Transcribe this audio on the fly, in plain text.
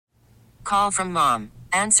Call from mom.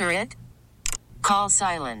 Answer it. Call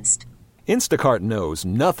silenced. Instacart knows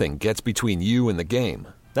nothing gets between you and the game.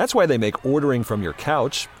 That's why they make ordering from your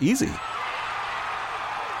couch easy.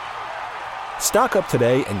 Stock up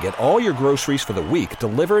today and get all your groceries for the week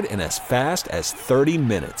delivered in as fast as 30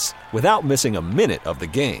 minutes without missing a minute of the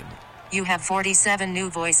game. You have 47 new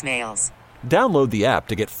voicemails. Download the app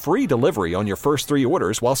to get free delivery on your first 3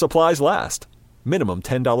 orders while supplies last. Minimum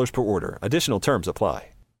 $10 per order. Additional terms apply.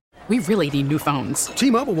 We really need new phones.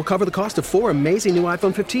 T-Mobile will cover the cost of 4 amazing new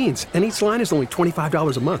iPhone 15s, and each line is only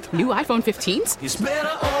 $25 a month. New iPhone 15s? It's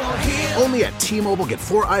better over here. Only at T-Mobile, get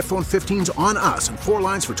 4 iPhone 15s on us and 4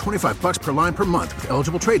 lines for $25 per line per month with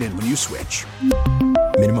eligible trade-in when you switch.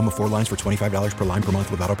 Minimum of 4 lines for $25 per line per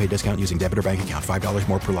month with autopay discount using debit or bank account. $5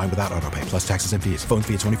 more per line without autopay, plus taxes and fees. Phone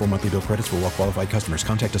fee at 24 monthly bill credits for well-qualified customers.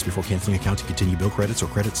 Contact us before canceling account to continue bill credits or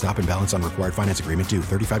credit stop and balance on required finance agreement due.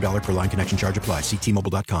 $35 per line connection charge applies. See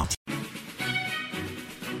T-Mobile.com.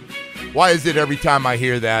 Why is it every time I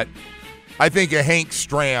hear that, I think of Hank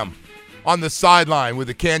Stram on the sideline with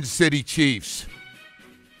the Kansas City Chiefs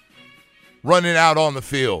running out on the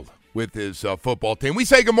field with his football team. We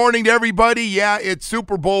say good morning to everybody. Yeah, it's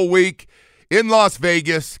Super Bowl week in Las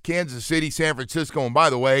Vegas, Kansas City, San Francisco. And by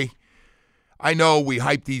the way, I know we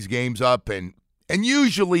hype these games up, and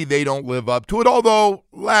usually they don't live up to it, although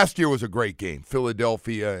last year was a great game.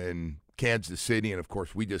 Philadelphia and Kansas City, and of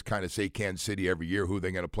course we just kind of say Kansas City every year, who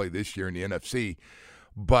they're going to play this year in the NFC.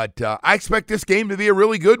 But I expect this game to be a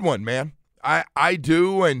really good one, man. I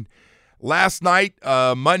do, and last night,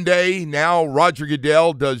 Monday, now Roger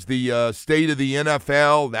Goodell does the State of the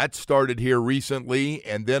NFL. That started here recently,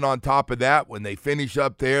 and then on top of that, when they finish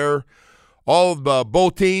up there, all of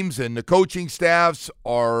both teams and the coaching staffs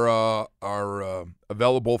are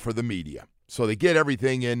available for the media. So they get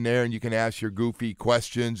everything in there, and you can ask your goofy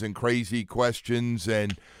questions and crazy questions,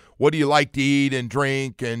 and what do you like to eat and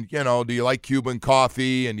drink, and, do you like Cuban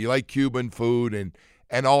coffee, and do you like Cuban food,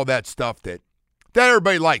 and all that stuff that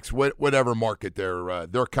everybody likes, whatever market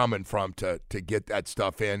they're coming from to get that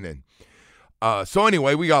stuff in. And so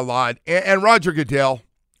anyway, we got a lot. And Roger Goodell,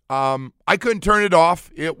 I couldn't turn it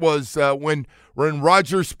off. It was when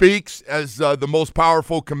Roger speaks as the most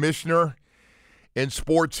powerful commissioner in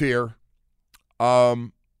sports here,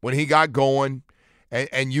 when he got going,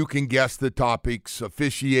 and you can guess the topics: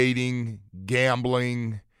 officiating,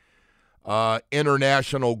 gambling,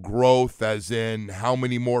 international growth, as in how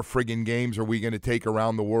many more friggin' games are we going to take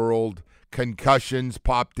around the world? Concussions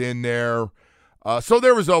popped in there. So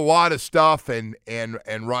there was a lot of stuff, and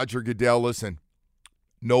Roger Goodell, listen,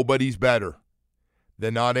 nobody's better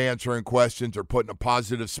than not answering questions or putting a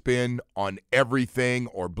positive spin on everything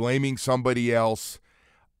or blaming somebody else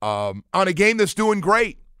on a game that's doing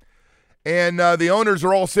great. And the owners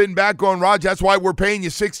are all sitting back going, Roger, that's why we're paying you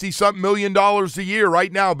 $60-something million a year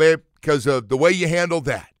right now, babe, because of the way you handled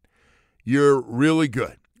that. You're really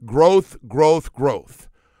good. Growth, growth, growth.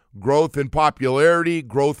 Growth in popularity,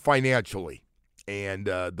 growth financially. And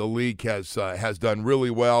the league has done really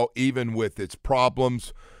well, even with its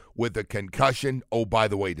problems with the concussion. Oh, by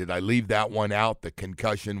the way, did I leave that one out? The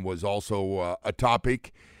concussion was also a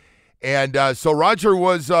topic. And so Roger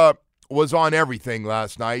was on everything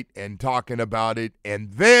last night and talking about it.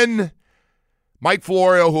 And then Mike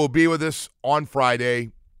Florio, who will be with us on Friday,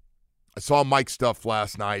 I saw Mike's stuff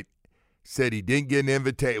last night, said he didn't get an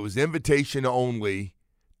invitation. It was invitation only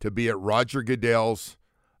to be at Roger Goodell's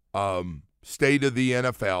State of the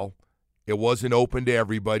NFL. It wasn't open to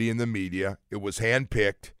everybody in the media. It was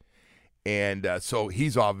handpicked. And so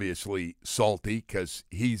he's obviously salty because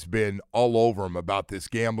he's been all over him about this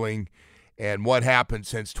gambling and what happened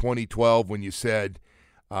since 2012 when you said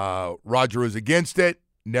Roger was against it,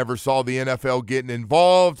 never saw the NFL getting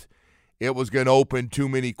involved. It was going to open too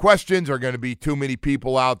many questions. There are going to be too many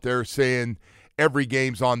people out there saying every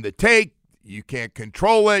game's on the take. You can't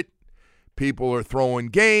control it. People are throwing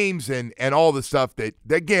games and all the stuff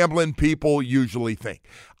that gambling people usually think.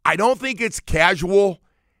 I don't think it's casual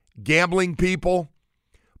gambling people,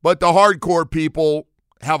 but the hardcore people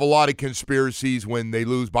have a lot of conspiracies when they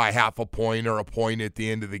lose by half a point or a point at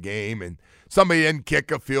the end of the game, and somebody didn't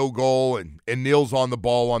kick a field goal and kneels on the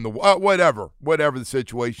ball on the whatever the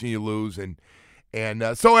situation you lose, and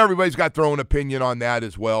so everybody's got their own opinion on that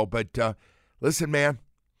as well. But listen, man,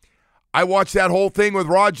 I watched that whole thing with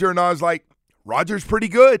Roger, and I was like, Roger's pretty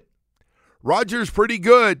good. Roger's pretty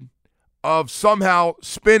good of somehow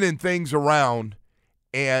spinning things around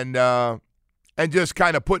and just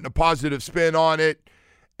kind of putting a positive spin on it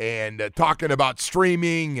and talking about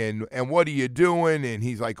streaming and what are you doing? And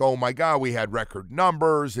he's like, oh, my God, we had record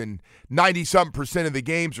numbers and 90-something% of the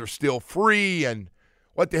games are still free and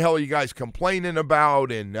what the hell are you guys complaining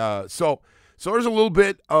about? And so there's a little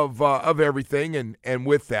bit of everything, and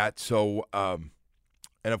with that, so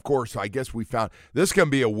and of course, I guess we found this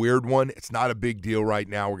can be a weird one. It's not a big deal right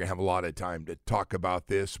now. We're gonna have a lot of time to talk about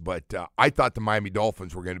this, but I thought the Miami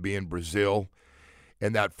Dolphins were going to be in Brazil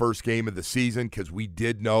in that first game of the season because we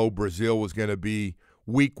did know Brazil was going to be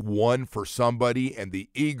week 1 for somebody, and the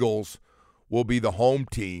Eagles will be the home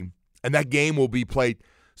team, and that game will be played.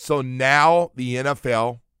 So now the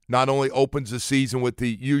NFL not only opens the season with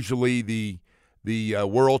usually the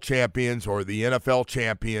world champions or the NFL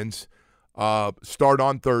champions start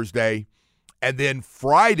on Thursday, and then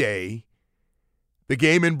Friday the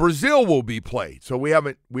game in Brazil will be played. So we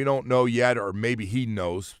don't know yet, or maybe he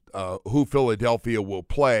knows who Philadelphia will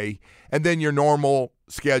play, and then your normal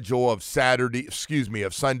schedule of Sunday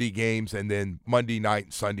games, and then Monday night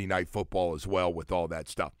and Sunday night football as well with all that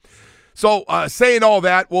stuff. So saying all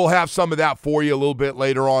that, we'll have some of that for you a little bit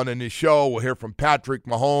later on in the show. We'll hear from Patrick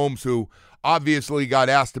Mahomes, who obviously got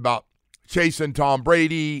asked about chasing Tom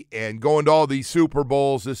Brady and going to all these Super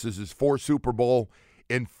Bowls. This is his 4th Super Bowl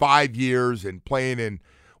in 5 years, and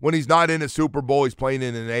when he's not in a Super Bowl, he's playing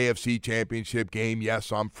in an AFC championship game.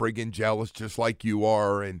 Yes, I'm friggin' jealous just like you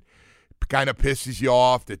are, and kind of pisses you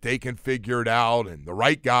off that they can figure it out and the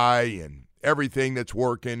right guy and everything that's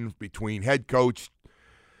working between head coach,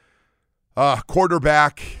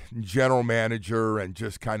 quarterback, general manager, and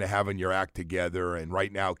just kind of having your act together. And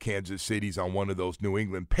right now, Kansas City's on one of those New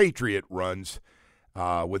England Patriot runs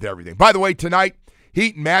with everything. By the way, tonight,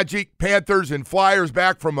 Heat and Magic, Panthers and Flyers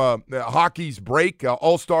back from hockey's break,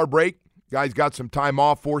 all-star break. Guys got some time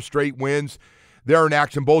off, 4 straight wins. They're in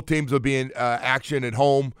action. Both teams will be in action at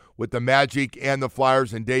home with the Magic and the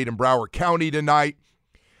Flyers in Dade and Broward County tonight.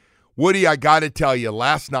 Woody, I got to tell you,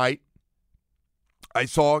 last night, I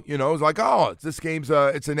saw, it was like, oh, this game's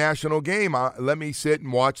it's a national game. Let me sit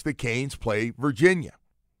and watch the Canes play Virginia.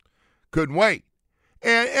 Couldn't wait.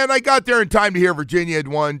 And I got there in time to hear Virginia had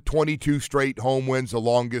won 22 straight home wins, the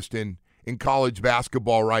longest in college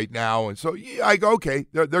basketball right now. And so I go, okay,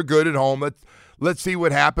 they're good at home. Let's see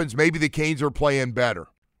what happens. Maybe the Canes are playing better.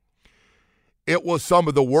 It was some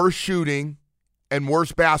of the worst shooting and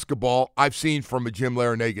worst basketball I've seen from a Jim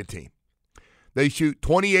Larrañaga team. They shoot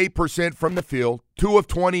 28% from the field, 2 of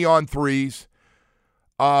 20 on threes.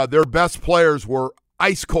 Their best players were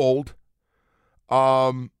ice cold.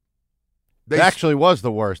 It actually was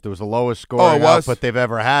the worst. It was the lowest scoring output they've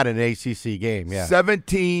ever had in an ACC game. Yeah,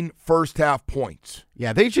 17 first-half points.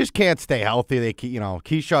 Yeah, they just can't stay healthy.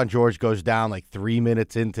 Keyshawn George goes down like 3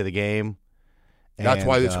 minutes into the game. That's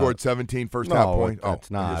why they scored 17 first-half points? No,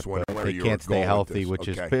 that's not. They can't stay healthy, which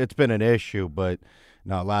it's been an issue. But,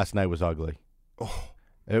 no, last night was ugly. Oh.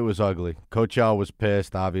 It was ugly. Coach L was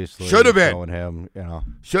pissed, obviously. Should have been. Showing him,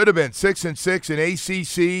 Should have been. 6-6 in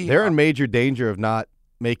ACC. They're in major danger of not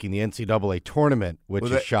making the NCAA tournament, which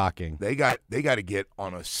is shocking. They got to get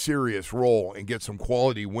on a serious roll and get some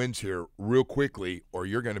quality wins here real quickly, or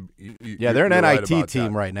you're going to. They're an NIT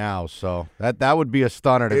team right now, so that would be a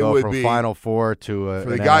stunner to go from Final Four to for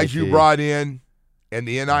the guys you brought in and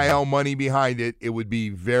the NIL money behind it. It would be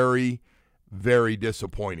very, very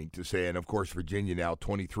disappointing to say. And of course, Virginia now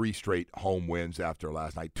 23 straight home wins after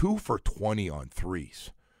last night. 2 for 20 on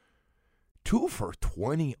threes. 2 for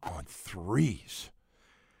 20 on threes.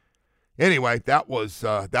 Anyway, that was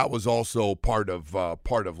also part of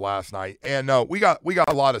last night, and we got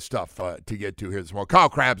a lot of stuff to get to here this morning. Kyle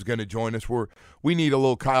Crabb's going to join us. We need a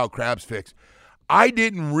little Kyle Crabb's fix. I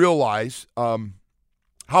didn't realize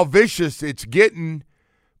how vicious it's getting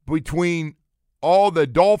between all the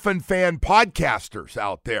Dolphin fan podcasters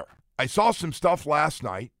out there. I saw some stuff last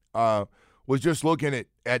night. Was just looking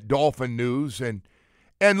at Dolphin news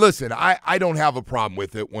and listen, I don't have a problem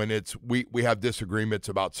with it when we have disagreements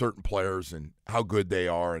about certain players and how good they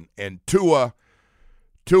are. And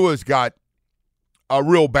Tua's got a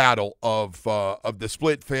real battle of the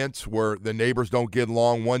split fence where the neighbors don't get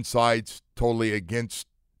along. One side's totally against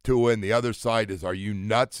Tua, and the other side is, are you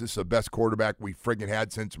nuts? This is the best quarterback we friggin'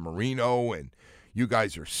 had since Marino, and you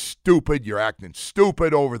guys are stupid. You're acting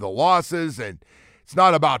stupid over the losses, and it's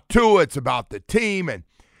not about Tua, it's about the team,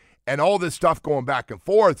 and all this stuff going back and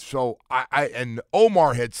forth. So and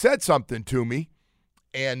Omar had said something to me,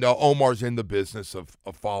 and Omar's in the business of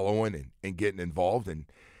following and getting involved, and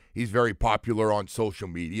he's very popular on social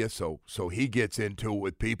media. So he gets into it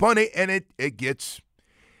with people, and it gets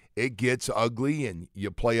ugly, and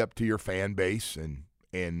you play up to your fan base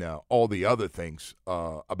and all the other things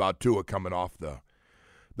about Tua coming off the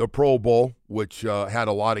Pro Bowl, which had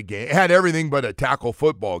a lot of game, had everything but a tackle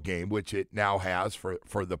football game, which it now has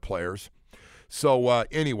for the players. So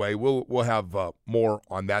anyway, we'll have more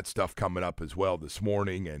on that stuff coming up as well this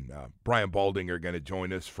morning. And Brian Balding are going to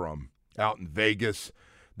join us from out in Vegas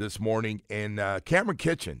this morning. And Cameron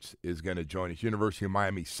Kitchens is going to join us, University of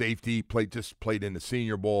Miami safety, just played in the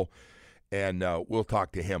Senior Bowl. And we'll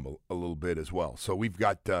talk to him a little bit as well. So we've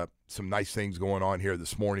got some nice things going on here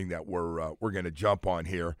this morning that we're going to jump on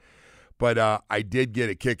here. But I did get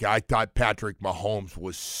a kick. I thought Patrick Mahomes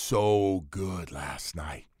was so good last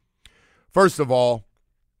night. First of all,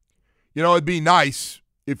 it'd be nice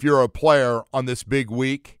if you're a player on this big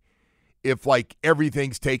week, if like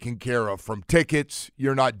everything's taken care of. From tickets,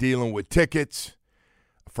 you're not dealing with tickets.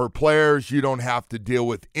 For players, you don't have to deal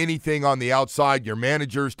with anything on the outside. Your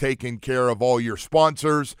manager's taking care of all your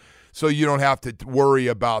sponsors, so you don't have to worry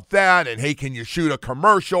about that. And, hey, can you shoot a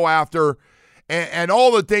commercial after? And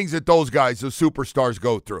all the things that those guys, the superstars,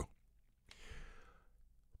 go through.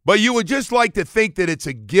 But you would just like to think that it's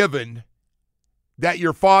a given that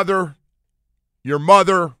your father, your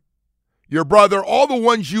mother, your brother, all the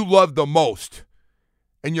ones you love the most,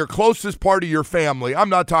 and your closest part of your family, I'm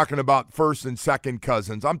not talking about first and second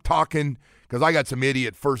cousins. I'm talking, because I got some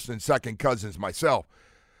idiot first and second cousins myself.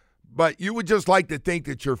 But you would just like to think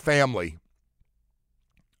that your family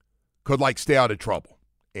could, stay out of trouble.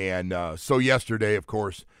 And so yesterday, of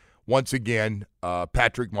course, once again,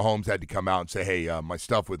 Patrick Mahomes had to come out and say, hey, my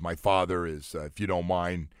stuff with my father is, if you don't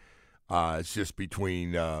mind, it's just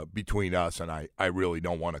between us, and I really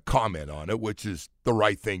don't want to comment on it, which is the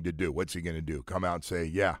right thing to do. What's he going to do? Come out and say,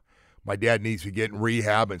 yeah, my dad needs to get in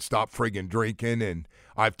rehab and stop friggin' drinking, and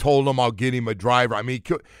I've told him I'll get him a driver. I mean,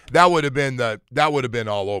 that would have been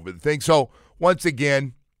all over the thing. So once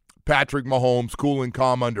again, Patrick Mahomes, cool and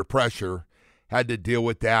calm under pressure, had to deal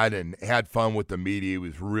with that and had fun with the media. He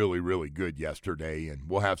was really, really good yesterday, and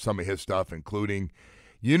we'll have some of his stuff, including,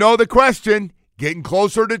 the question, getting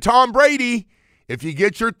closer to Tom Brady if you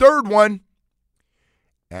get your third one.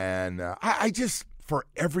 And I just, for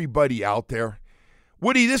everybody out there,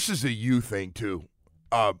 Woody, this is a you thing too.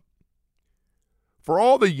 For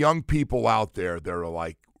all the young people out there that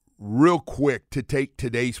are real quick to take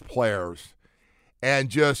today's players and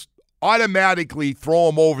just automatically throw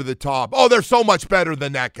them over the top. Oh, they're so much better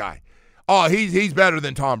than that guy. Oh, he's better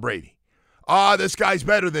than Tom Brady. This guy's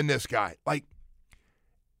better than this guy.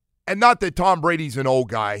 And not that Tom Brady's an old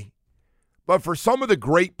guy, but for some of the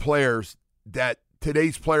great players that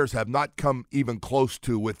today's players have not come even close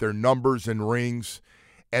to with their numbers and rings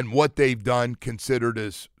and what they've done, considered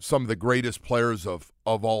as some of the greatest players of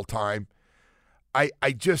all time,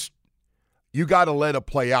 you got to let it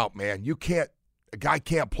play out, man. A guy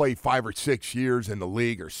can't play 5 or 6 years in the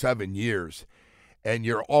league or 7 years, and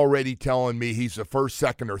you're already telling me he's the first,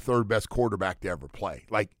 second, or third best quarterback to ever play.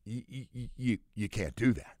 You can't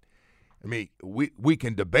do that. I mean, we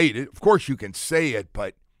can debate it. Of course you can say it,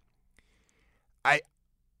 but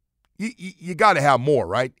you got to have more,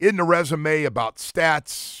 right? Isn't the resume about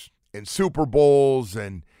stats and Super Bowls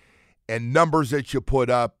and numbers that you put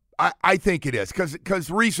up? I think it is,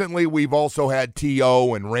 because recently we've also had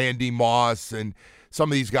T.O. and Randy Moss and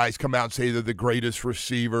some of these guys come out and say they're the greatest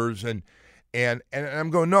receivers, and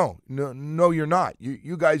I'm going, no, you're not.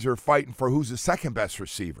 You guys are fighting for who's the second best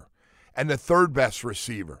receiver and the third best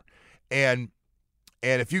receiver. And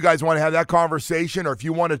if you guys want to have that conversation, or if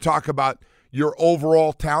you want to talk about your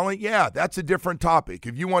overall talent, yeah, that's a different topic.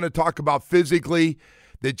 If you want to talk about physically,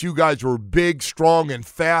 that you guys were big, strong, and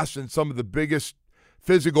fast, and some of the biggest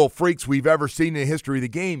physical freaks we've ever seen in the history of the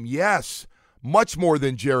game, yes, much more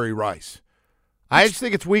than Jerry Rice. I just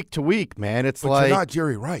think it's week to week, man. But you're not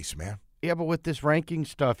Jerry Rice, man. Yeah, but with this ranking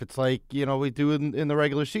stuff, it's like, we do in the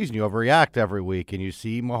regular season. You overreact every week, and you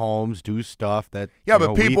see Mahomes do stuff that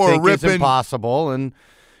but people are ripping is impossible, and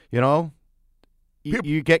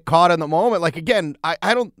you get caught in the moment. Again,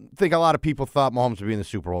 I don't think a lot of people thought Mahomes would be in the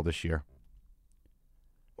Super Bowl this year.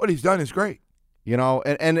 What he's done is great. And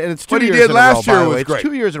it's 2 what years he did in last a row, year was great. It's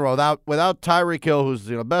 2 years in a row without Tyreek Hill, who's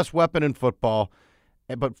the best weapon in football.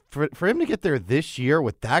 But for him to get there this year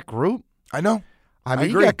with that group, I know. I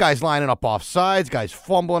mean, you got guys lining up off sides, guys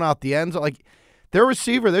fumbling out the end zone. Their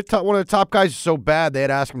receiver, one of the top guys is so bad they had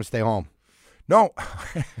to ask him to stay home. No.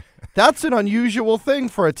 That's an unusual thing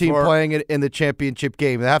for a team playing in the championship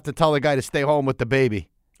game. They have to tell the guy to stay home with the baby.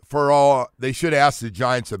 They should ask the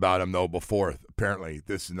Giants about him, though, before. Apparently,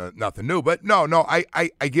 this is nothing new. But no, I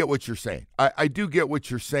get what you're saying. I do get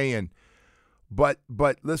what you're saying. But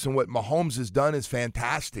listen, what Mahomes has done is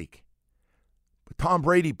fantastic. But Tom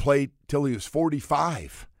Brady played till he was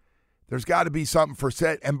 45. There's got to be something for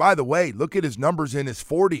set. And by the way, look at his numbers in his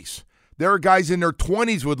 40s. There are guys in their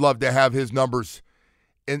 20s would love to have his numbers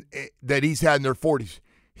that he's had in their 40s.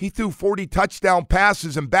 He threw 40 touchdown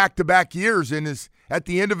passes in back-to-back years at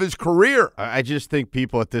the end of his career. I just think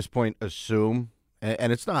people at this point assume,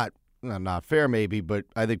 and it's not fair maybe, but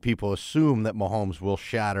I think people assume that Mahomes will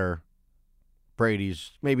shatter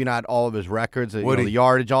Brady's, maybe not all of his records, the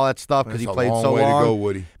yardage, all that stuff, because he played so long. Way to go,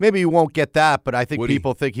 Woody. Maybe he won't get that, but I think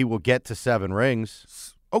people think he will get to 7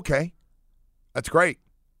 rings. Okay. That's great.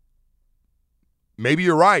 Maybe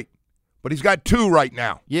you're right. But he's got 2 right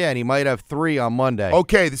now. Yeah, and he might have 3 on Monday.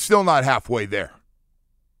 Okay, it's still not halfway there.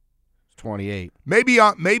 It's 28. Maybe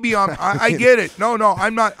I get it. No,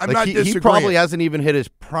 I'm not disagreeing. He probably hasn't even hit his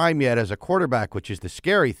prime yet as a quarterback, which is the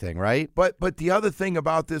scary thing, right? But the other thing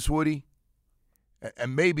about this, Woody,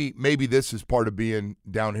 and maybe this is part of being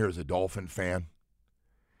down here as a Dolphin fan,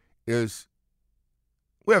 is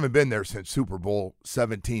we haven't been there since Super Bowl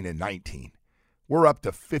 17 and 19. We're up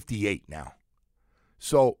to 58 now.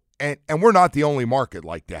 So, and we're not the only market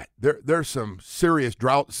like that. There's some serious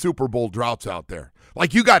Super Bowl droughts out there.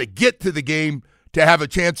 Like, you got to get to the game to have a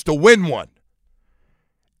chance to win one.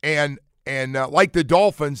 And like the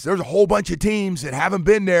Dolphins, there's a whole bunch of teams that haven't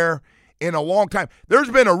been there in a long time.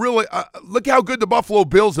 There's been a really look how good the Buffalo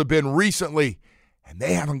Bills have been recently, and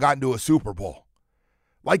they haven't gotten to a Super Bowl.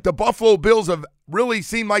 Like, the Buffalo Bills have really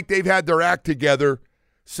seemed like they've had their act together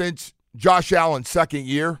since Josh Allen's second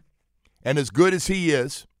year, and as good as he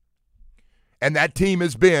is, and that team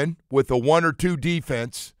has been with a 1 or 2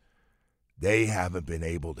 defense, they haven't been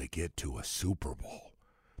able to get to a Super Bowl.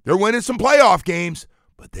 They're winning some playoff games,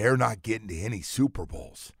 but they're not getting to any Super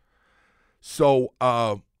Bowls. So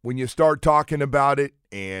when you start talking about it,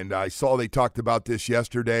 and I saw they talked about this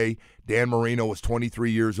yesterday, Dan Marino was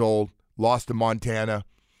 23 years old, lost to Montana,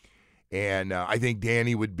 and I think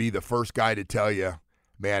Danny would be the first guy to tell you,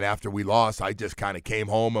 man, after we lost, I just kind of came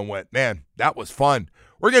home and went, man, that was fun.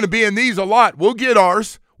 We're going to be in these a lot. We'll get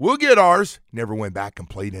ours. Never went back and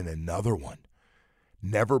played in another one.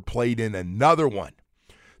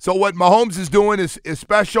 So what Mahomes is doing is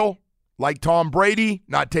special, like Tom Brady,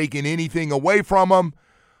 not taking anything away from him.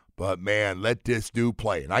 But, man, let this dude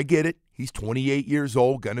play. And I get it. He's 28 years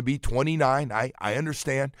old, going to be 29. I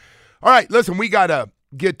understand. All right, listen, we got to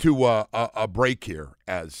get to a break here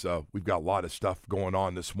as we've got a lot of stuff going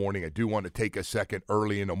on this morning. I do want to take a second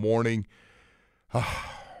early in the morning.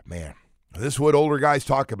 Man, this is what older guys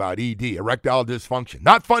talk about, ED, erectile dysfunction.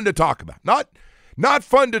 Not fun to talk about. Not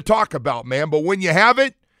fun to talk about, man. But when you have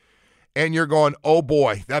it and you're going, oh,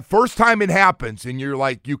 boy, that first time it happens and you're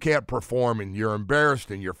like, you can't perform and you're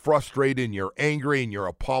embarrassed and you're frustrated and you're angry and you're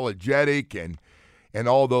apologetic and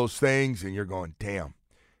all those things, and you're going, damn,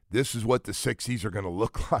 this is what the 60s are going to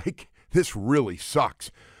look like. This really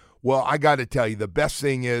sucks. Well, I got to tell you, the best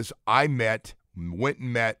thing is I went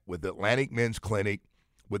and met with Atlantic Men's Clinic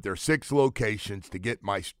with their 6 locations to get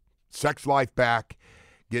my sex life back,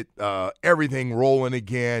 get everything rolling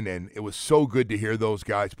again, and it was so good to hear those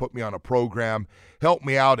guys put me on a program, help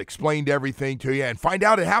me out, explained everything to you, and find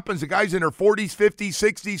out it happens to guys in their 40s, 50s,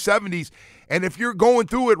 60s, 70s, and if you're going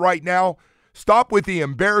through it right now, stop with the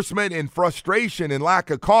embarrassment and frustration and lack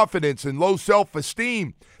of confidence and low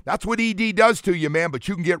self-esteem. That's what ED does to you, man, but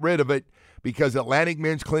you can get rid of it because Atlantic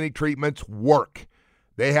Men's Clinic treatments work.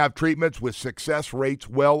 They have treatments with success rates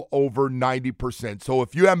well over 90%. So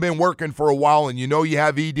if you haven't been working for a while and you know you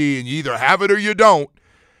have ED and you either have it or you don't,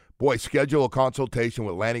 boy, schedule a consultation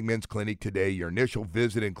with Atlantic Men's Clinic today. Your initial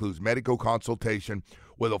visit includes medical consultation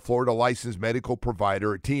with a Florida licensed medical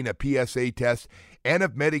provider, a TINA PSA test, and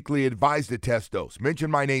if medically advised, a test dose.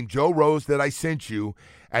 Mention my name, Joe Rose, that I sent you,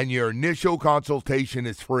 and your initial consultation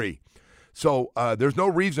is free. So there's no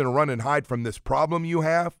reason to run and hide from this problem you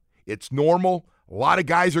have. It's normal. A lot of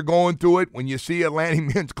guys are going through it. When you see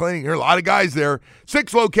Atlantic Men's Clinic, there are a lot of guys there.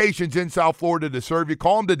 6 locations in South Florida to serve you.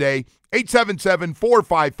 Call them today,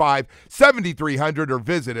 877-455-7300, or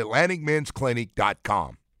visit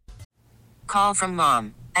AtlanticMen'sClinic.com. Call from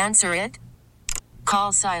mom. Answer it.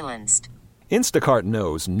 Call silenced. Instacart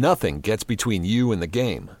knows nothing gets between you and the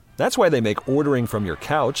game. That's why they make ordering from your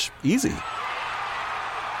couch easy.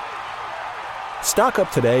 Stock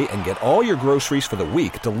up today and get all your groceries for the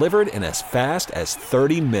week delivered in as fast as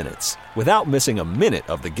 30 minutes without missing a minute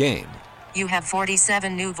of the game. You have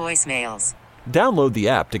 47 new voicemails. Download the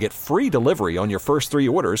app to get free delivery on your first 3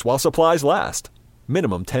 orders while supplies last.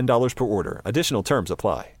 Minimum $10 per order. Additional terms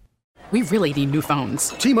apply. We really need new phones.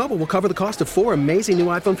 T-Mobile will cover the cost of 4 amazing new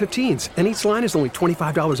iPhone 15s, and each line is only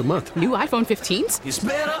 $25 a month. New iPhone 15s? It's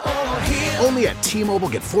better over here. Only at T-Mobile,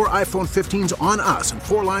 get 4 iPhone 15s on us and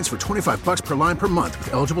 4 lines for $25 per line per month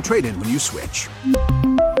with eligible trade-in when you switch.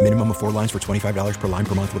 Minimum of 4 lines for $25 per line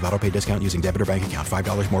per month with autopay discount using debit or bank account.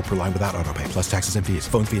 $5 more per line without autopay, plus taxes and fees.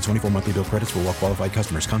 Phone fee at 24 monthly bill credits for well-qualified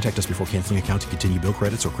customers. Contact us before canceling account to continue bill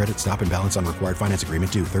credits or credit stop and balance on required finance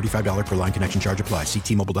agreement due. $35 per line connection charge applies. See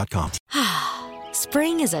T-Mobile.com.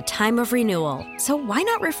 Spring is a time of renewal, so why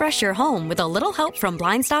not refresh your home with a little help from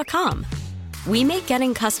Blinds.com? We make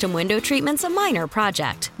getting custom window treatments a minor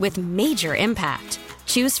project with major impact.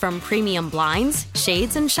 Choose from premium blinds,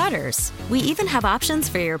 shades, and shutters. We even have options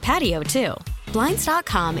for your patio, too.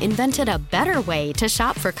 Blinds.com invented a better way to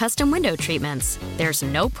shop for custom window treatments. There's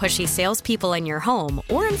no pushy salespeople in your home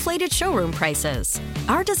or inflated showroom prices.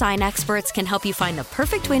 Our design experts can help you find the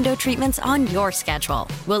perfect window treatments on your schedule.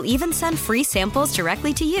 We'll even send free samples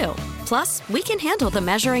directly to you. Plus, we can handle the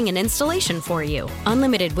measuring and installation for you.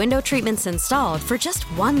 Unlimited window treatments installed for just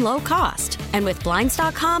one low cost. And with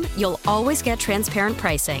Blinds.com, you'll always get transparent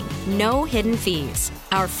pricing. No hidden fees.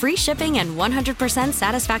 Our free shipping and 100%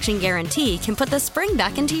 satisfaction guarantee can put the spring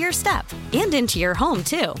back into your step and into your home,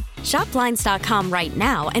 too. Shop Blinds.com right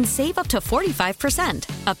now and save up to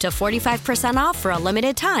 45%. Up to 45% off for a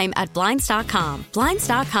limited time at Blinds.com.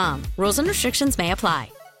 Blinds.com. Rules and restrictions may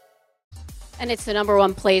apply. And it's the number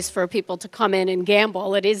one place for people to come in and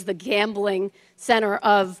gamble. It is the gambling center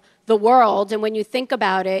of the world. And when you think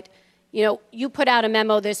about it, you know, you put out a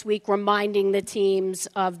memo this week reminding the teams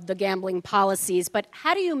of the gambling policies, but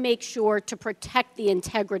how do you make sure to protect the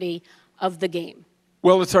integrity of the game?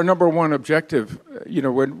 Well, it's our number one objective. You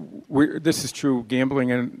know, this is true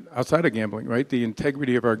gambling and outside of gambling, right? The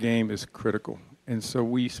integrity of our game is critical. And so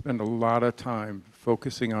we spend a lot of time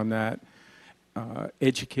focusing on that,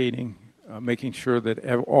 educating, making sure that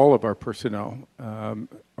all of our personnel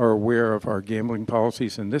are aware of our gambling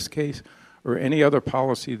policies in this case, or any other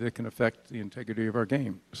policy that can affect the integrity of our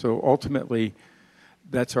game. So ultimately,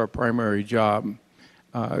 that's our primary job.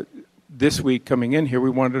 This week coming in here, we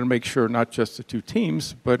wanted to make sure not just the two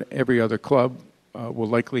teams, but every other club will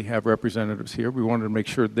likely have representatives here. We wanted to make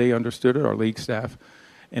sure they understood it, our league staff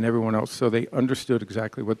and everyone else, so they understood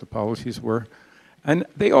exactly what the policies were. And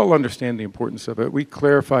they all understand the importance of it. We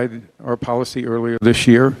clarified our policy earlier this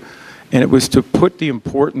year, and it was to put the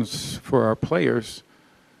importance for our players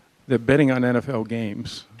that betting on NFL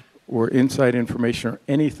games or inside information or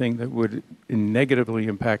anything that would negatively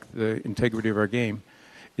impact the integrity of our game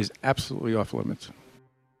is absolutely off limits.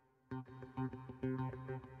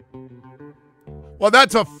 Well,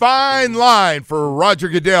 that's a fine line for Roger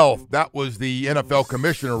Goodell. That was the NFL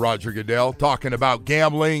Commissioner, Roger Goodell, talking about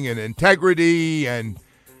gambling and integrity. And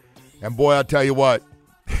boy, I'll tell you what,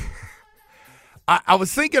 I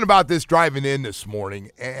was thinking about this driving in this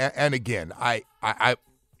morning. And again,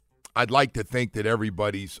 I'd like to think that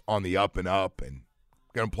everybody's on the up and up and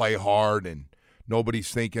going to play hard and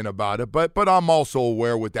nobody's thinking about it. But I'm also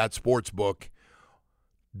aware with that sports book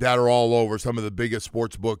that are all over, some of the biggest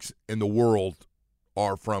sports books in the world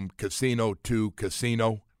are from casino to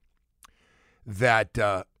casino, that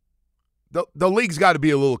the league's got to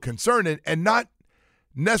be a little concerned and not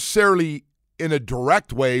necessarily in a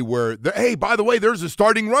direct way where, hey, by the way, there's a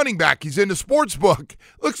starting running back. He's in the sports book.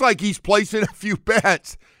 Looks like he's placing a few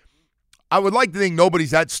bets. I would like to think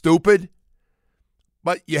nobody's that stupid,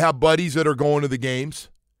 but you have buddies that are going to the games.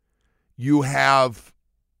 You have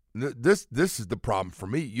this is the problem for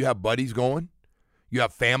me. You have buddies going. You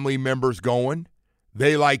have family members going.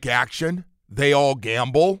 They like action. They all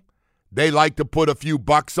gamble. They like to put a few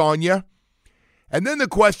bucks on you. And then the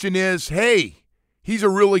question is, hey, he's a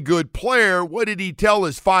really good player. What did he tell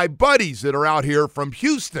his 5 buddies that are out here from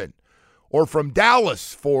Houston or from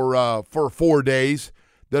Dallas for 4 days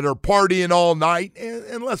that are partying all night?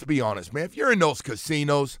 And let's be honest, man, if you're in those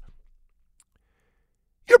casinos,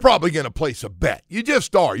 you're probably going to place a bet. You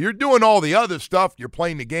just are. You're doing all the other stuff. You're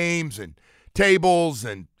playing the games and tables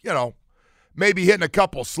and, you know, maybe hitting a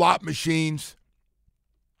couple slot machines.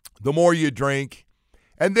 The more you drink.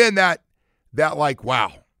 And then that like,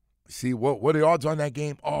 wow, see, what are the odds on that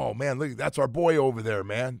game? Oh, man, look, that's our boy over there,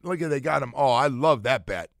 man. Look at, they got him. Oh, I love that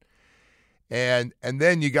bet. And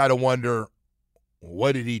then you got to wonder,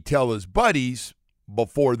 what did he tell his buddies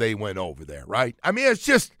before they went over there, right? I mean, it's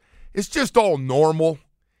just all normal.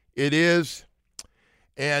 It is.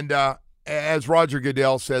 And as Roger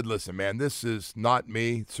Goodell said, listen, man, this is not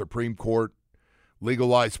me. Supreme Court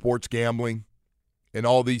legalized sports gambling in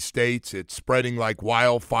all these states. It's spreading like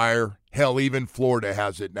wildfire. Hell, even Florida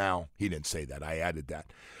has it now. He didn't say that. I added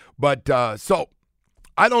that. But so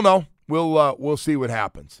I don't know. We'll see what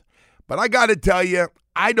happens. But I got to tell you,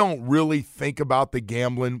 I don't really think about the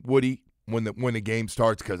gambling, Woody, when the game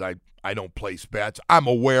starts, because I don't place bets. I'm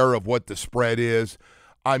aware of what the spread is.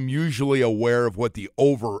 I'm usually aware of what the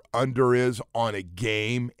over-under is on a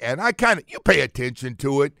game, and you pay attention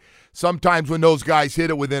to it. Sometimes when those guys hit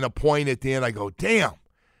it within a point at the end, I go, damn.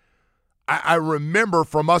 I remember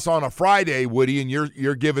from us on a Friday, Woody, and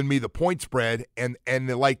you're giving me the point spread, and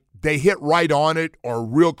like they hit right on it or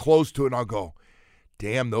real close to it, and I'll go,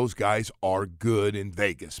 damn, those guys are good in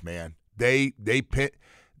Vegas, man. They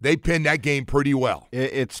pinned that game pretty well.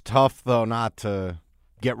 It's tough, though, not to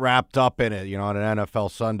get wrapped up in it, on an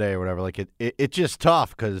NFL Sunday or whatever. Like it's just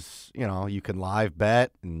tough because, you can live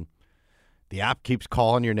bet and the app keeps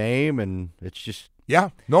calling your name, and it's just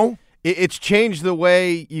it's changed the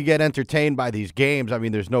way you get entertained by these games. I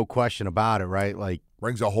mean, there's no question about it, right? Like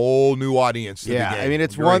brings a whole new audience to the game. I mean,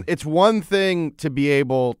 it's one thing to be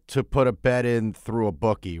able to put a bet in through a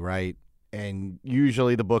bookie, right? And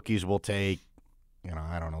usually the bookies will take,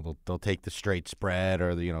 I don't know, they'll take the straight spread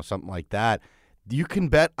or something like that. You can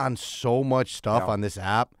bet on so much stuff on this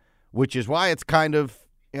app, which is why it's kind of,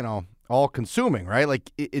 all-consuming, right?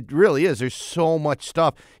 Like, it really is. There's so much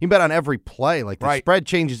stuff. You can bet on every play. Like, the spread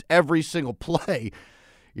changes every single play,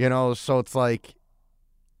 so it's like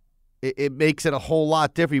it makes it a whole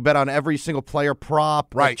lot different. You bet on every single player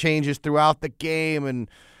prop that changes throughout the game, and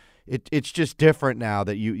it's just different now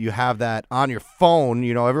that you have that on your phone.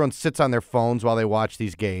 Everyone sits on their phones while they watch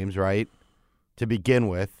these games, right, to begin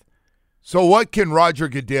with. So what can Roger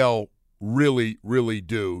Goodell really, really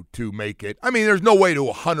do to make it? I mean, there's no way to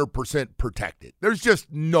 100% protect it. There's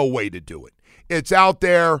just no way to do it. It's out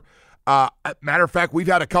there. Matter of fact, we've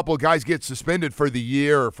had a couple of guys get suspended for the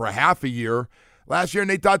year or for a half a year last year, and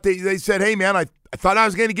they thought they said, hey, man, I thought I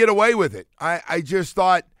was going to get away with it. I just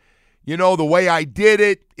thought, the way I did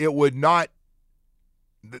it, it would not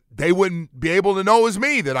 – they wouldn't be able to know it was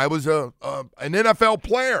me, that I was an NFL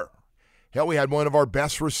player. Hell, we had one of our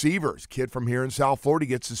best receivers, kid from here in South Florida,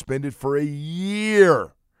 get suspended for a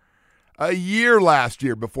year last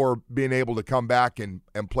year before being able to come back and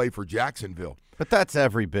play for Jacksonville. But that's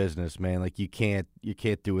every business, man. Like, you can't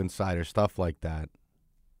do insider stuff like that.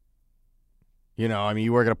 I mean,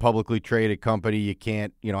 you work at a publicly traded company. You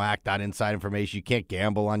can't, act on inside information. You can't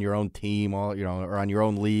gamble on your own team, or on your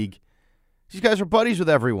own league. These guys are buddies with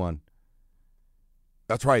everyone.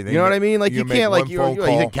 That's right. You know what I mean? Like, you can't, like, you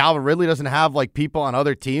think Calvin Ridley doesn't have, like, people on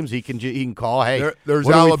other teams he can call, hey, there's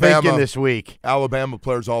what Alabama, are we thinking this week? Alabama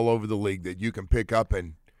players all over the league that you can pick up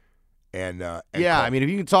and yeah, call. I mean, if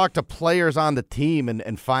you can talk to players on the team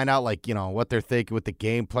and find out, like, what they're thinking, what the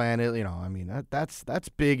game plan is, I mean, that's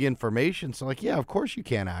big information. So, like, yeah, of course you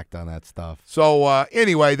can't act on that stuff. So,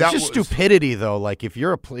 anyway, that was stupidity, though. Like, if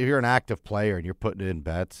you're an active player and you're putting in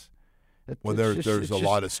bets. Well, there's a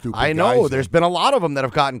lot of stupid I know. guys There's been a lot of them that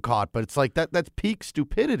have gotten caught, but it's like that's peak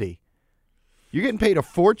stupidity. You're getting paid a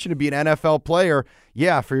fortune to be an NFL player.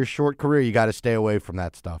 Yeah, for your short career, you got to stay away from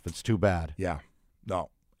that stuff. It's too bad. Yeah. No.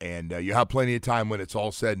 And you have plenty of time when it's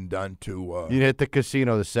all said and done to you hit the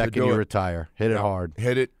casino the second you retire. Hit it hard.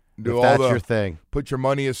 Hit it. Do all that's your thing. Put your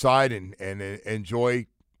money aside and enjoy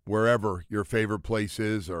wherever your favorite place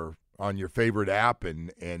is or on your favorite app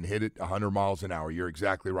and hit it 100 miles an hour. You're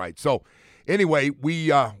exactly right. So, anyway, we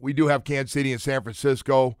do have Kansas City and San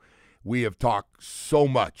Francisco. We have talked so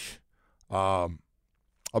much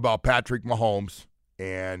about Patrick Mahomes,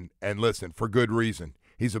 and listen, for good reason.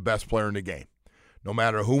 He's the best player in the game. No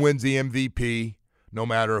matter who wins the MVP, no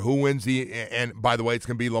matter who wins and by the way, it's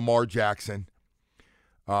going to be Lamar Jackson,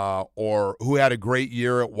 or who had a great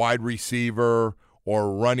year at wide receiver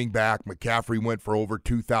or running back. McCaffrey went for over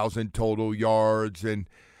 2,000 total yards, and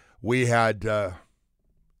we had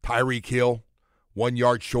Tyreek Hill, 1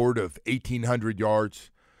 yard short of 1,800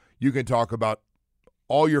 yards. You can talk about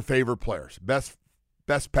all your favorite players, best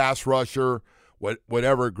pass rusher,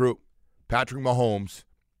 whatever group. Patrick Mahomes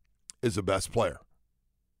is the best player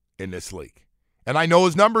in this league. And I know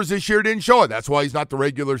his numbers this year didn't show it. That's why he's not the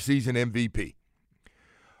regular season MVP.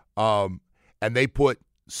 And they put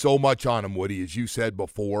so much on him, Woody, as you said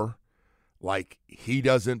before. Like, he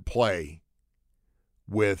doesn't play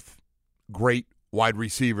with great wide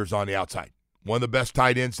receivers on the outside. One of the best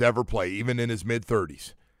tight ends to ever play, even in his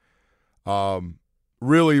mid-30s.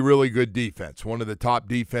 Really, really good defense. One of the top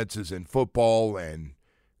defenses in football, and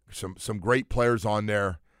some great players on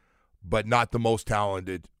there, but not the most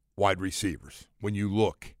talented wide receivers. When you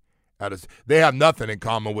look at us, they have nothing in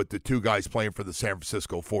common with the two guys playing for the San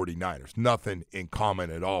Francisco 49ers. Nothing in common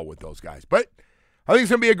at all with those guys. But I think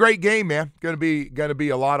it's going to be a great game, man. Going to be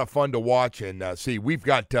a lot of fun to watch and see. We've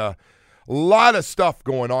got a lot of stuff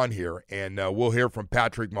going on here, and we'll hear from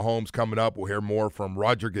Patrick Mahomes coming up. We'll hear more from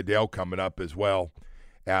Roger Goodell coming up as well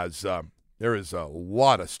as There is a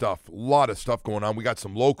lot of stuff going on. We got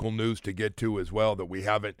some local news to get to as well that we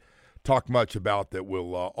haven't talked much about that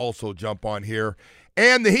we'll also jump on here.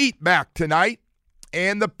 And the Heat back tonight,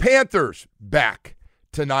 and the Panthers back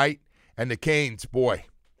tonight, and the Canes, boy,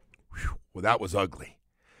 well, that was ugly.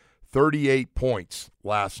 38 points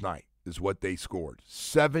last night is what they scored.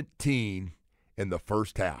 17 in the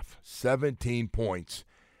first half. 17 points,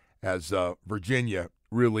 as Virginia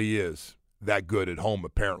really is that good at home,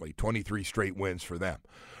 apparently. 23 straight wins for them.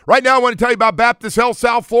 Right now, I want to tell you about Baptist Health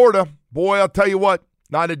South Florida. Boy, I'll tell you what,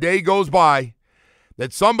 not a day goes by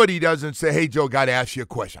that somebody doesn't say, hey, Joe, got to ask you a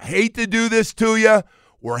question. I hate to do this to you.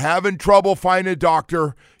 We're having trouble finding a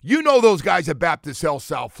doctor. You know those guys at Baptist Health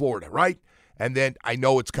South Florida, right? And then I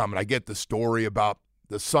know it's coming. I get the story about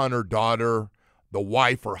the son or daughter, the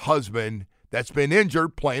wife or husband that's been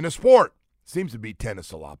injured playing a sport. Seems to be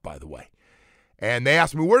tennis a lot, by the way. And they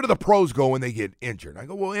ask me, where do the pros go when they get injured? I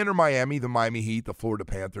go, well, enter Miami, the Miami Heat, the Florida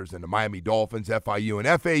Panthers, and the Miami Dolphins, FIU and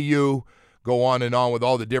FAU. Go on and on with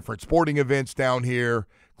all the different sporting events down here,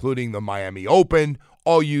 including the Miami Open.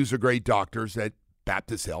 All use the great doctors at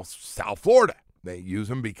Baptist Health South Florida. They use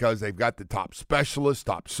them because they've got the top specialists,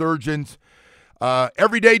 top surgeons,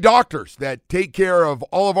 everyday doctors that take care of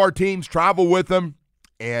all of our teams, travel with them,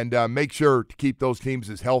 and make sure to keep those teams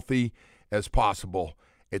as healthy as possible.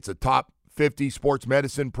 It's a top 50 sports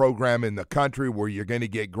medicine program in the country where you're going to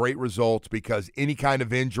get great results because any kind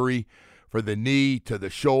of injury, for the knee to the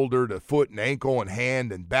shoulder to foot and ankle and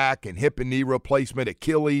hand and back and hip and knee replacement,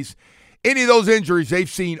 Achilles, any of those injuries they've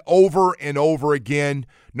seen over and over again,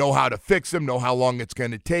 know how to fix them, know how long it's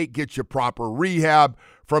going to take, get you proper rehab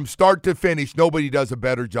from start to finish. Nobody does a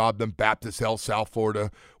better job than Baptist Health South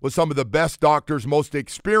Florida with some of the best doctors, most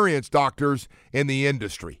experienced doctors in the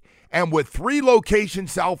industry. And with 3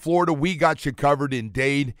 locations, South Florida, we got you covered in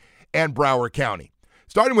Dade and Broward County.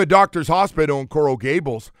 Starting with Doctors Hospital in Coral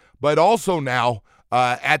Gables, but also now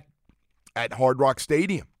at Hard Rock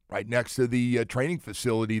Stadium, right next to the training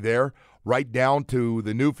facility there, right down to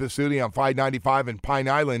the new facility on 595 in Pine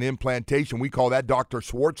Island in Plantation. We call that Dr.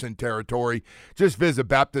 Swartzen territory. Just visit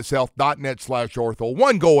baptisthealth.net/ortho.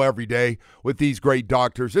 One goal every day with these great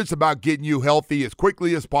doctors. It's about getting you healthy as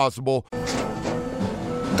quickly as possible.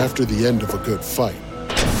 After the end of a good fight,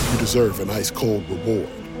 you deserve an ice-cold reward.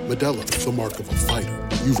 Modelo is the mark of a fighter.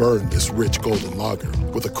 You've earned this rich golden lager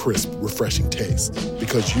with a crisp, refreshing taste.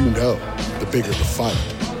 Because you know, the bigger the fight,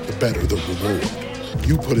 the better the reward.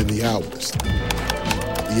 You put in the hours,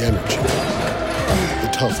 the energy, the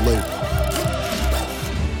tough labor.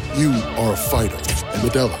 You are a fighter, and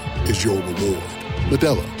Modelo is your reward.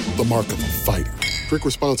 Modelo, the mark of a fighter. Drink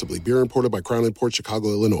responsibly. Beer imported by Crown Imports, Chicago,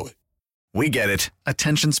 Illinois. We get it.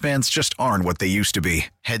 Attention spans just aren't what they used to be.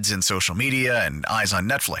 Heads in social media and eyes on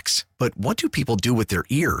Netflix. But what do people do with their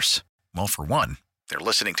ears? Well, for one, they're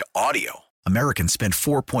listening to audio. Americans spend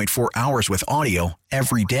 4.4 hours with audio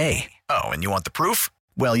every day. Oh, and you want the proof?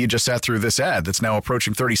 Well, you just sat through this ad that's now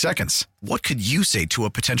approaching 30 seconds. What could you say to a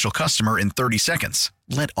potential customer in 30 seconds?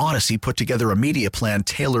 Let Odyssey put together a media plan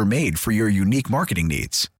tailor-made for your unique marketing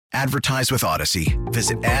needs. Advertise with Odyssey.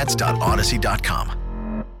 Visit ads.odyssey.com.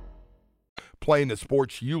 Playing the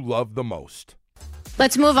sports you love the most.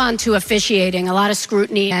 Let's move on to officiating. A lot of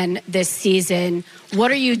scrutiny in this season.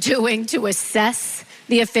 What are you doing to assess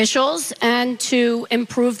the officials and to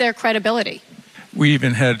improve their credibility? We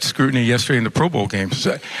even had scrutiny yesterday in the Pro Bowl games.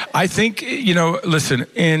 I think, listen,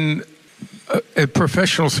 in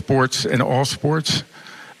professional sports and all sports,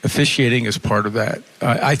 officiating is part of that.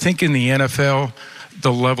 I think in the NFL,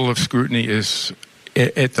 the level of scrutiny is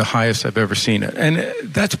at the highest I've ever seen it. And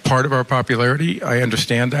that's part of our popularity. I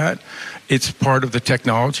understand that. It's part of the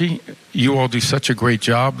technology. You all do such a great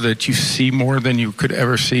job that you see more than you could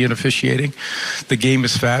ever see in officiating. The game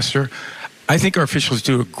is faster. I think our officials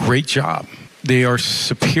do a great job. They are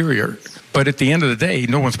superior. But at the end of the day,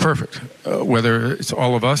 no one's perfect, whether it's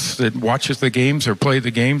all of us that watches the games or play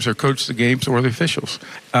the games or coach the games or the officials.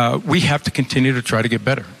 We have to continue to try to get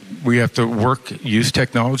better. We have to use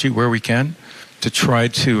technology where we can to try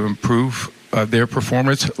to improve their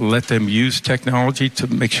performance, let them use technology to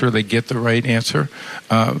make sure they get the right answer.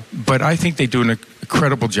 But I think they do an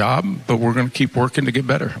incredible job, but we're going to keep working to get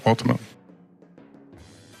better, ultimately.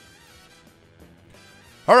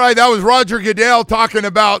 All right, that was Roger Goodell talking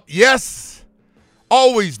about, yes,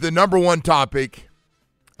 always the number one topic,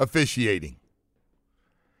 officiating.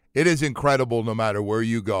 It is incredible no matter where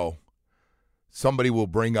you go. Somebody will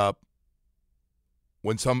bring up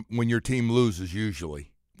when your team loses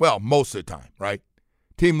usually. Well, most of the time, right?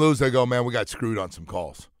 Team lose, they go, man, we got screwed on some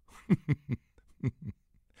calls.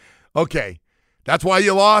 Okay, That's why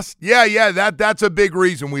you lost? Yeah, that's a big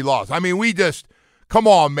reason we lost. I mean, come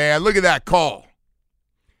on, man, look at that call.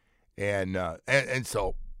 And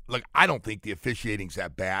so, look, I don't think the officiating's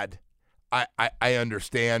that bad. I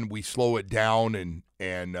understand we slow it down,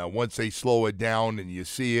 and once they slow it down and you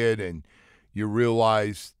see it and you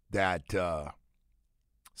realize that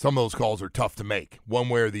some of those calls are tough to make one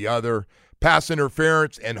way or the other. Pass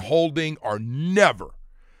interference and holding are never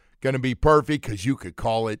going to be perfect because you could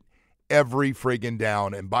call it every friggin'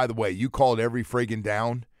 down. And by the way, you call it every friggin'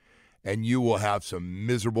 down, and you will have some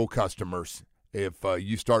miserable customers if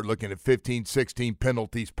you start looking at 15, 16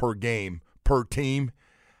 penalties per game, per team.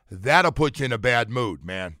 That'll put you in a bad mood,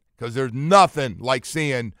 man, because there's nothing like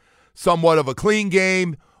seeing somewhat of a clean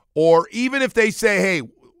game, or even if they say, hey,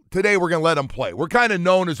 today we're going to let them play. We're kind of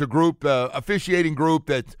known as a group, officiating group,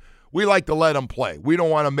 that we like to let them play. We don't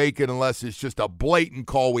want to make it unless it's just a blatant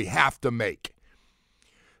call we have to make.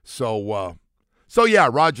 So yeah,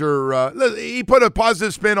 Roger, he put a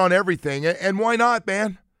positive spin on everything, and why not,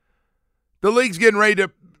 man? The league's getting ready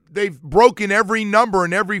to – they've broken every number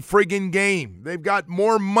in every friggin' game. They've got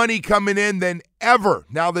more money coming in than ever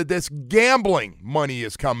now that this gambling money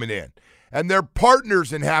is coming in. And they're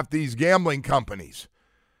partners in half these gambling companies.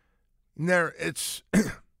 And it's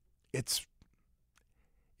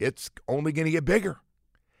only going to get bigger.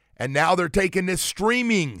 And now they're taking this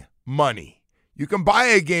streaming money. You can buy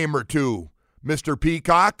a game or two, Mr.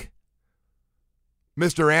 Peacock,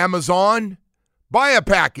 Mr. Amazon. Buy a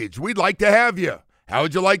package. We'd like to have you. How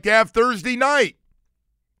would you like to have Thursday night?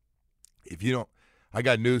 If you don't, I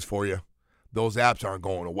got news for you. Those apps aren't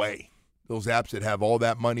going away. Those apps that have all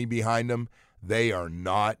that money behind them, they are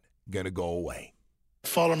not going to go away.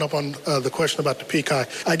 Following up on the question about the Peacock,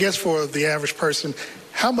 I guess for the average person,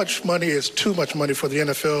 how much money is too much money for the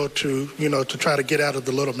NFL to try to get out of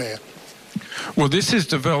the little man? Well, this is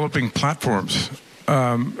developing platforms.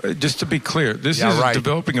 Just to be clear, this is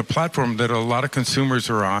developing a platform that a lot of consumers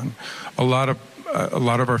are on. A lot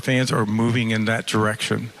of our fans are moving in that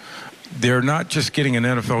direction. They're not just getting an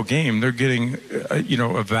NFL game; they're getting,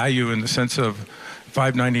 a value in the sense of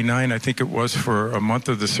 $5.99. I think it was for a month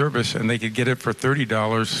of the service, and they could get it for $30,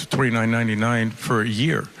 $29.99 for a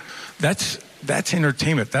year. That's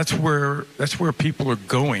entertainment. That's where people are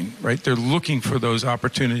going, right? They're looking for those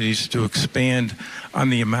opportunities to expand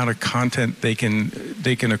on the amount of content they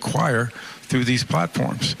can acquire through these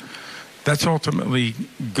platforms. That's ultimately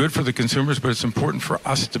good for the consumers, but it's important for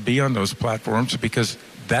us to be on those platforms because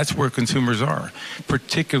that's where consumers are,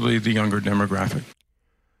 particularly the younger demographic.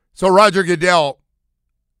 So Roger Goodell,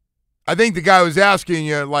 I think the guy was asking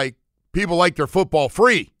you, like, people like their football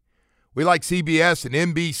free. We like CBS and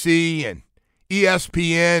NBC and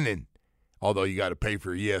ESPN, and although you got to pay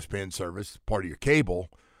for your ESPN service, part of your cable,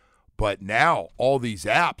 but now all these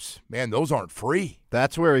apps, man, those aren't free.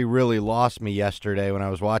 That's where he really lost me yesterday when I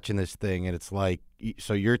was watching this thing, and it's like,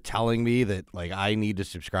 so you're telling me that like I need to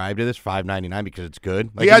subscribe to this $5.99 because it's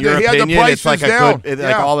good? Like, he had the prices it's like down.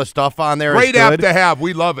 Like all the stuff on there Great is good. App to have.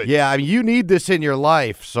 We love it. Yeah, I mean, you need this in your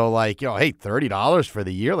life. So like, hey, $30 for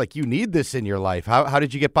the year, like you need this in your life. How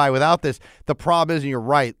did you get by without this? The problem is, and you're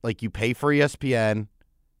right, like you pay for ESPN,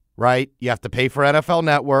 right? You have to pay for NFL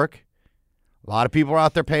Network. A lot of people are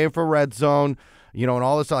out there paying for Red Zone, and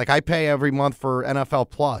all this. Like I pay every month for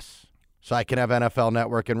NFL Plus so I can have NFL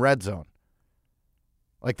Network and Red Zone.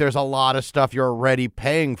 Like there's a lot of stuff you're already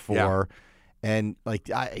paying for, and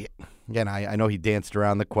like I know he danced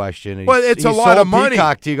around the question. And it's a lot of money.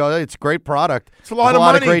 Peacock to you, go, it's a great product. It's a lot of money.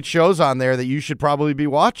 A lot of great shows on there that you should probably be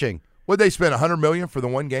watching. What did they spend? $100 million for the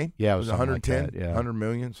one game? Yeah, it was 110. Like that, $100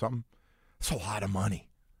 million, something. It's a lot of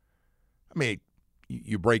money. I mean,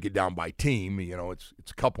 you break it down by team.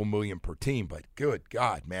 It's a couple million per team, but good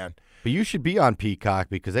God, man. But you should be on Peacock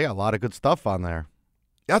because they got a lot of good stuff on there.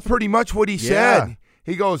 That's pretty much what he said.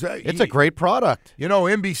 He goes, it's a great product.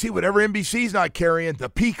 NBC, whatever NBC's not carrying, the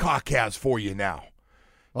Peacock has for you now.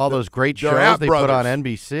 All those great shows they put on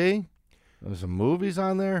NBC. There's some movies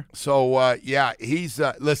on there. So, he's,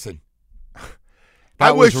 listen.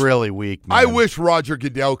 That was really weak, man. I wish Roger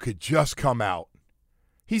Goodell could just come out.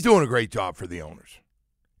 He's doing a great job for the owners.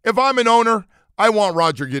 If I'm an owner, I want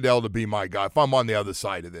Roger Goodell to be my guy if I'm on the other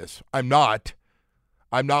side of this. I'm not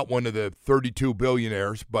one of the 32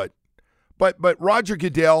 billionaires, but Roger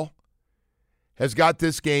Goodell has got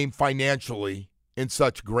this game financially in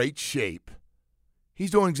such great shape. He's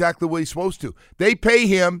doing exactly what he's supposed to. They pay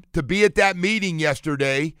him to be at that meeting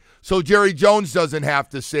yesterday so Jerry Jones doesn't have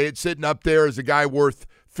to say it, sitting up there as a guy worth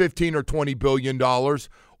 $15 or $20 billion,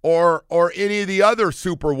 or any of the other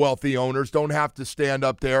super wealthy owners don't have to stand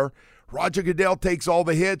up there. Roger Goodell takes all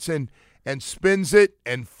the hits and spins it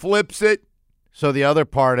and flips it So the other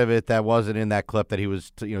part of it that wasn't in that clip that he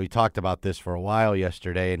was, he talked about this for a while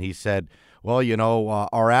yesterday, and he said, well,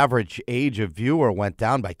 our average age of viewer went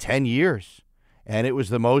down by 10 years, and it was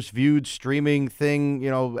the most viewed streaming thing,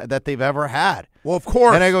 that they've ever had. Well, of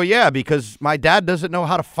course. And I go, yeah, because my dad doesn't know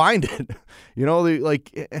how to find it.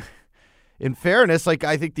 In fairness,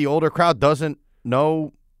 I think the older crowd doesn't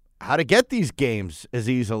know how to get these games as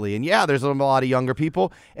easily. And, yeah, there's a lot of younger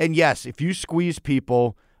people. And, yes, if you squeeze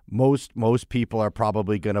people, most people are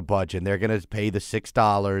probably going to budge, and they're going to pay the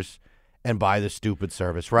 $6 and buy the stupid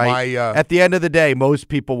service, right? At the end of the day, most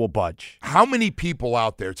people will budge. How many people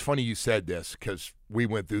out there, it's funny you said this because we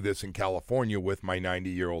went through this in California with my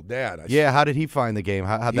 90-year-old dad. How did he find the game?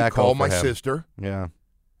 How'd that go for him? He called my sister. Yeah.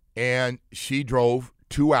 And she drove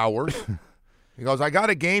 2 hours. He goes, I got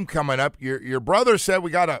a game coming up. Your brother said we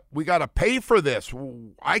gotta pay for this.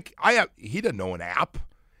 He doesn't know an app.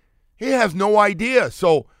 He has no idea.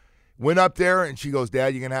 So went up there, and she goes,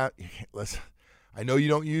 Dad, you're gonna have listen. I know you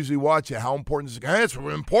don't usually watch it. How important is it? It's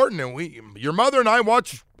important, and your mother and I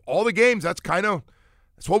watch all the games. That's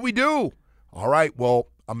what we do. All right. Well,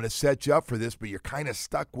 I'm gonna set you up for this, but you're kind of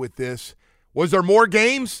stuck with this. Was there more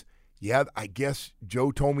games? Yeah, I guess Joe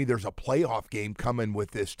told me there's a playoff game coming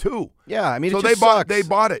with this too. Yeah, I mean, so it just sucks. They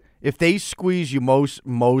bought it. If they squeeze you,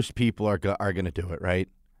 most people are going to do it, right?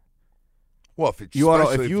 Well, if you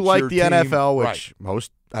like the team, NFL, which right.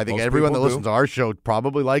 I think everyone that listens to our show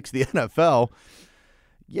probably likes the NFL.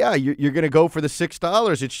 Yeah, you're going to go for the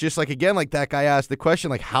 $6. It's just like that guy asked the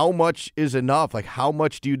question, how much is enough? How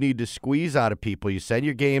much do you need to squeeze out of people? You send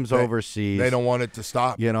your games overseas. They don't want it to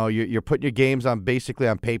stop. You're putting your games on basically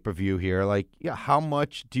on pay-per-view here. How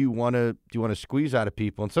much do you want to squeeze out of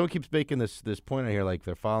people? And someone keeps making this point out here,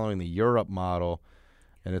 they're following the Europe model,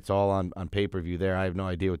 and it's all on pay-per-view there. I have no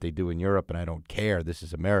idea what they do in Europe, and I don't care. This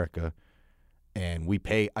is America, and we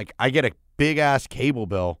pay. I get a big-ass cable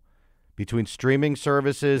bill between streaming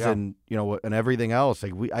services and and everything else.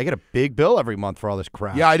 I get a big bill every month for all this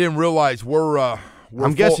crap. Yeah, I didn't realize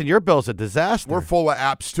I'm guessing your bill's a disaster. We're full of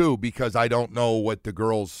apps too because I don't know what the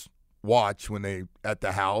girls watch when they at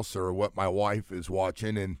the house or what my wife is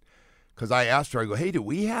watching. And because I asked her, I go, hey, do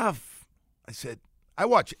we have? I said I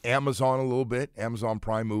watch Amazon a little bit, Amazon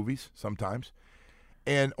Prime movies sometimes,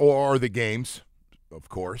 or the games, of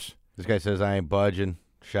course. This guy says I ain't budging.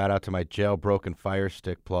 Shout out to my jailbroken Fire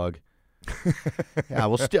Stick plug. Yeah,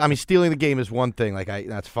 well, stealing the game is one thing.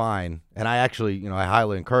 That's fine, and I actually, I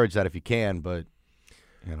highly encourage that if you can. But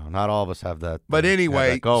not all of us have that. But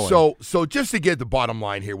anyway, going. so just to get the bottom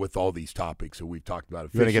line here with all these topics that we've talked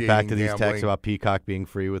about, you want to get back to these gambling. texts about Peacock being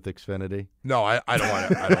free with Xfinity? No, I don't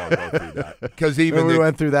want to. I don't want to go through that because even we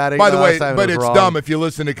went through that. By the way, but it's wrong. Dumb if you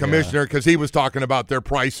listen to Commissioner because he was talking about their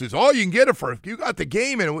prices. Oh, you can get it for if you got the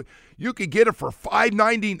game and you could get it for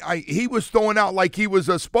 $5.99. He was throwing out like he was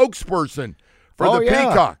a spokesperson for the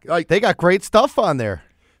Peacock. They got great stuff on there.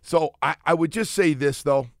 So I would just say this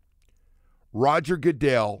though, Roger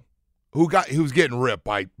Goodell, who's getting ripped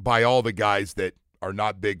by all the guys that are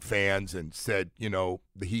not big fans and said he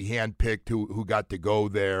handpicked who got to go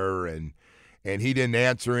there and he didn't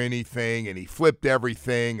answer anything and he flipped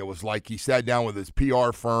everything. It was like he sat down with his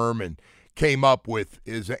PR firm and came up with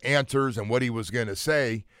his answers and what he was going to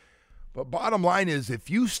say. But bottom line is, if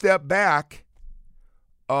you step back,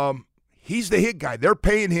 he's the hit guy. They're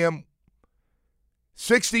paying him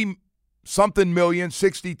 60-something million,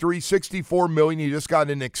 63, 64 million. He just got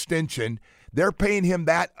an extension. They're paying him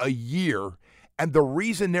that a year. And the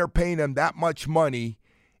reason they're paying him that much money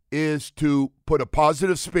is to put a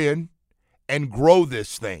positive spin and grow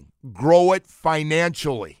this thing. Grow it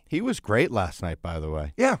financially. He was great last night, by the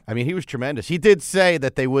way. Yeah. I mean, he was tremendous. He did say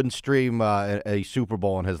that they wouldn't stream a Super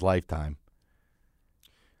Bowl in his lifetime.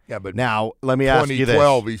 Yeah, but now, let me ask you this.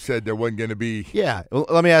 2012, he said there wasn't going to be. Yeah. Well,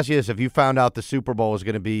 let me ask you this. If you found out the Super Bowl was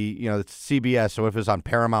going to be, it's CBS, so if it was on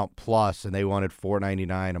Paramount Plus and they wanted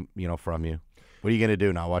 $4.99, from you, what are you going to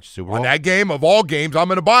do now? Watch the Super Bowl? On that game, of all games, I'm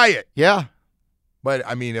going to buy it. Yeah. But,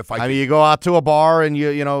 I mean, you go out to a bar and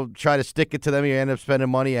you try to stick it to them, you end up spending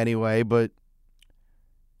money anyway, but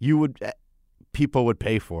people would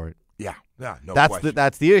pay for it. Yeah, no question.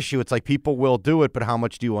 That's the issue. It's like people will do it, but how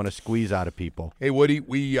much do you want to squeeze out of people? Hey, Woody,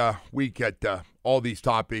 we get all these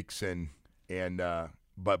topics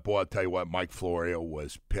but boy, I'll tell you what, Mike Florio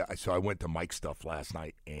was. So I went to Mike's stuff last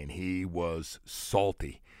night, and he was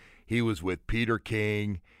salty. He was with Peter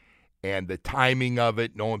King. And the timing of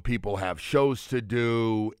it, knowing people have shows to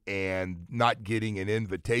do and not getting an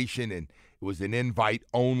invitation, and it was an invite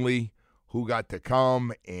only. Who got to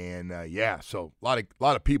come? And so a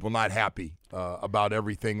lot of people not happy about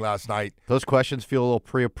everything last night. Those questions feel a little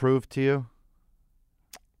pre-approved to you.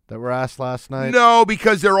 that were asked last night? No,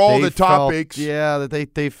 because they're all the topics. That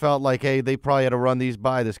they felt like, hey, they probably had to run these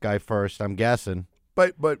by this guy first, I'm guessing.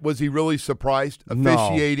 But was he really surprised?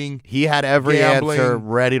 Officiating, no. He had every gambling, answer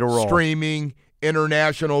ready to roll. Streaming,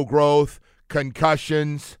 international growth,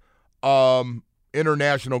 concussions.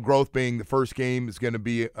 International growth being the first game is going to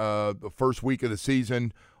be the first week of the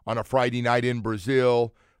season on a Friday night in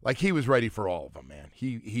Brazil. Like, he was ready for all of them, man.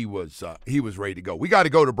 He was ready to go. We got to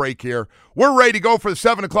go to break here. We're ready to go for the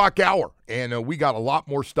 7 o'clock hour, and we got a lot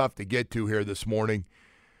more stuff to get to here this morning.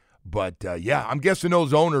 But, yeah, I'm guessing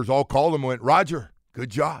those owners all called him and went, Roger, good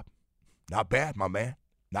job. Not bad, my man.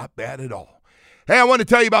 Not bad at all. Hey, I want to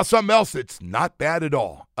tell you about something else that's not bad at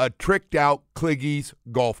all. A tricked-out Cliggy's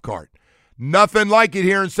golf cart. Nothing like it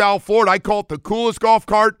here in South Florida. I call it the coolest golf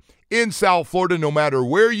cart in South Florida. No matter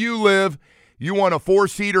where you live, you want a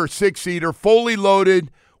 4-seater, 6-seater, fully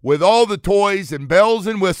loaded with all the toys and bells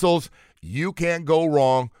and whistles. You can't go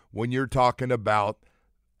wrong when you're talking about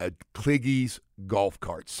a Cliggy's golf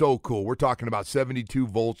cart. So cool. We're talking about 72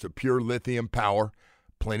 volts of pure lithium power,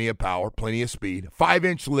 plenty of speed,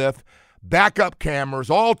 5-inch lift, backup cameras,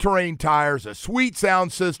 all-terrain tires, a sweet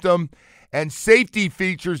sound system, and safety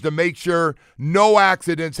features to make sure no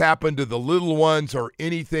accidents happen to the little ones or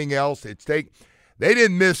anything else. They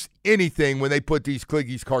didn't miss anything when they put these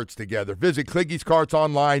Cliggy's carts together. Visit Cliggy's Carts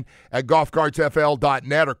online at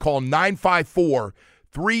golfcartsfl.net or call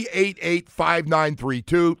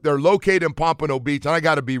 954-388-5932. They're located in Pompano Beach, and I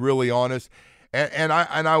got to be really honest, and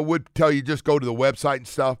I would tell you just go to the website and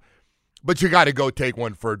stuff, but you got to go take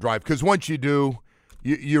one for a drive, because once you do,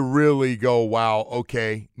 you really go, wow,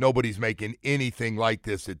 okay, nobody's making anything like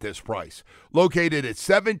this at this price. Located at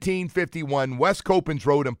 1751 West Copans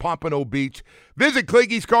Road in Pompano Beach. Visit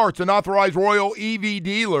Cliggy's Carts, an authorized Royal EV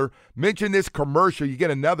dealer. Mention this commercial, you get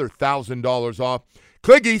another $1,000 off.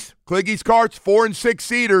 Cliggy's Carts, 4- and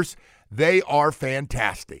 6-seaters. They are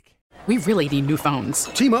fantastic. We really need new phones.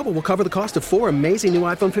 T-Mobile will cover the cost of 4 amazing new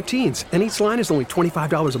iPhone 15s, and each line is only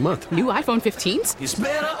 $25 a month. New iPhone 15s? It's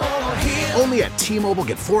better over here. Only at T-Mobile,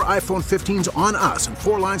 get 4 iPhone 15s on us and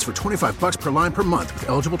 4 lines for $25 per line per month with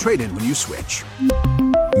eligible trade-in when you switch.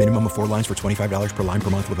 Minimum of 4 lines for $25 per line per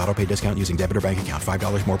month with autopay discount using debit or bank account.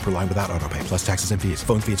 $5 more per line without autopay, plus taxes and fees.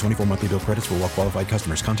 Phone fee at 24 monthly bill credits for well-qualified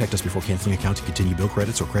customers. Contact us before canceling account to continue bill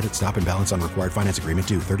credits or credit stop and balance on required finance agreement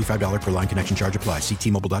due. $35 per line connection charge applies. See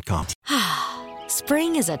T-Mobile.com.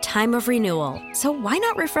 Spring is a time of renewal, so why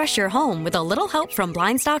not refresh your home with a little help from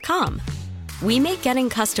Blinds.com? We make getting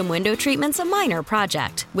custom window treatments a minor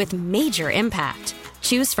project with major impact.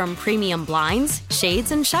 Choose from premium blinds,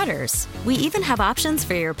 shades, and shutters. We even have options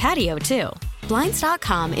for your patio, too.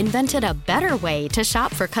 Blinds.com invented a better way to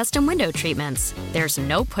shop for custom window treatments. There's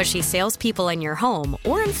no pushy salespeople in your home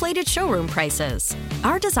or inflated showroom prices.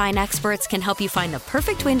 Our design experts can help you find the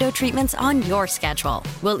perfect window treatments on your schedule.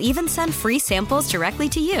 We'll even send free samples directly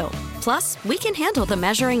to you. Plus, we can handle the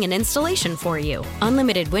measuring and installation for you.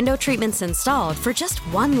 Unlimited window treatments installed for just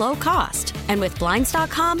one low cost. And with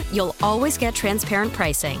Blinds.com, you'll always get transparent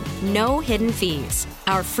pricing. No hidden fees.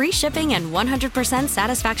 Our free shipping and 100%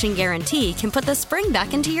 satisfaction guarantee can put the spring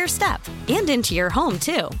back into your step and into your home,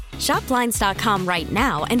 too. Shop Blinds.com right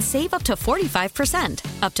now and save up to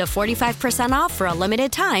 45%. Up to 45% off for a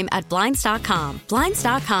limited time at Blinds.com.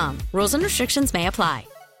 Blinds.com. Rules and restrictions may apply.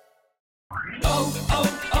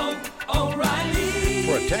 O'Reilly.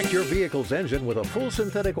 Protect your vehicle's engine with a full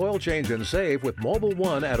synthetic oil change and save with Mobile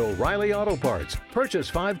One at O'Reilly Auto Parts. Purchase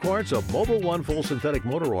 5 quarts of Mobile One full synthetic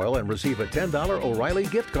motor oil and receive a $10 O'Reilly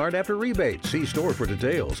gift card after rebate. See store for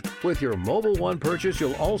details. With your Mobile One purchase,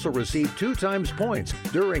 you'll also receive 2 times points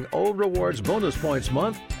during O Rewards Bonus Points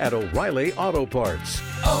Month at O'Reilly Auto Parts.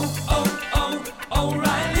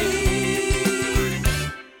 O'Reilly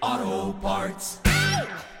Auto Parts.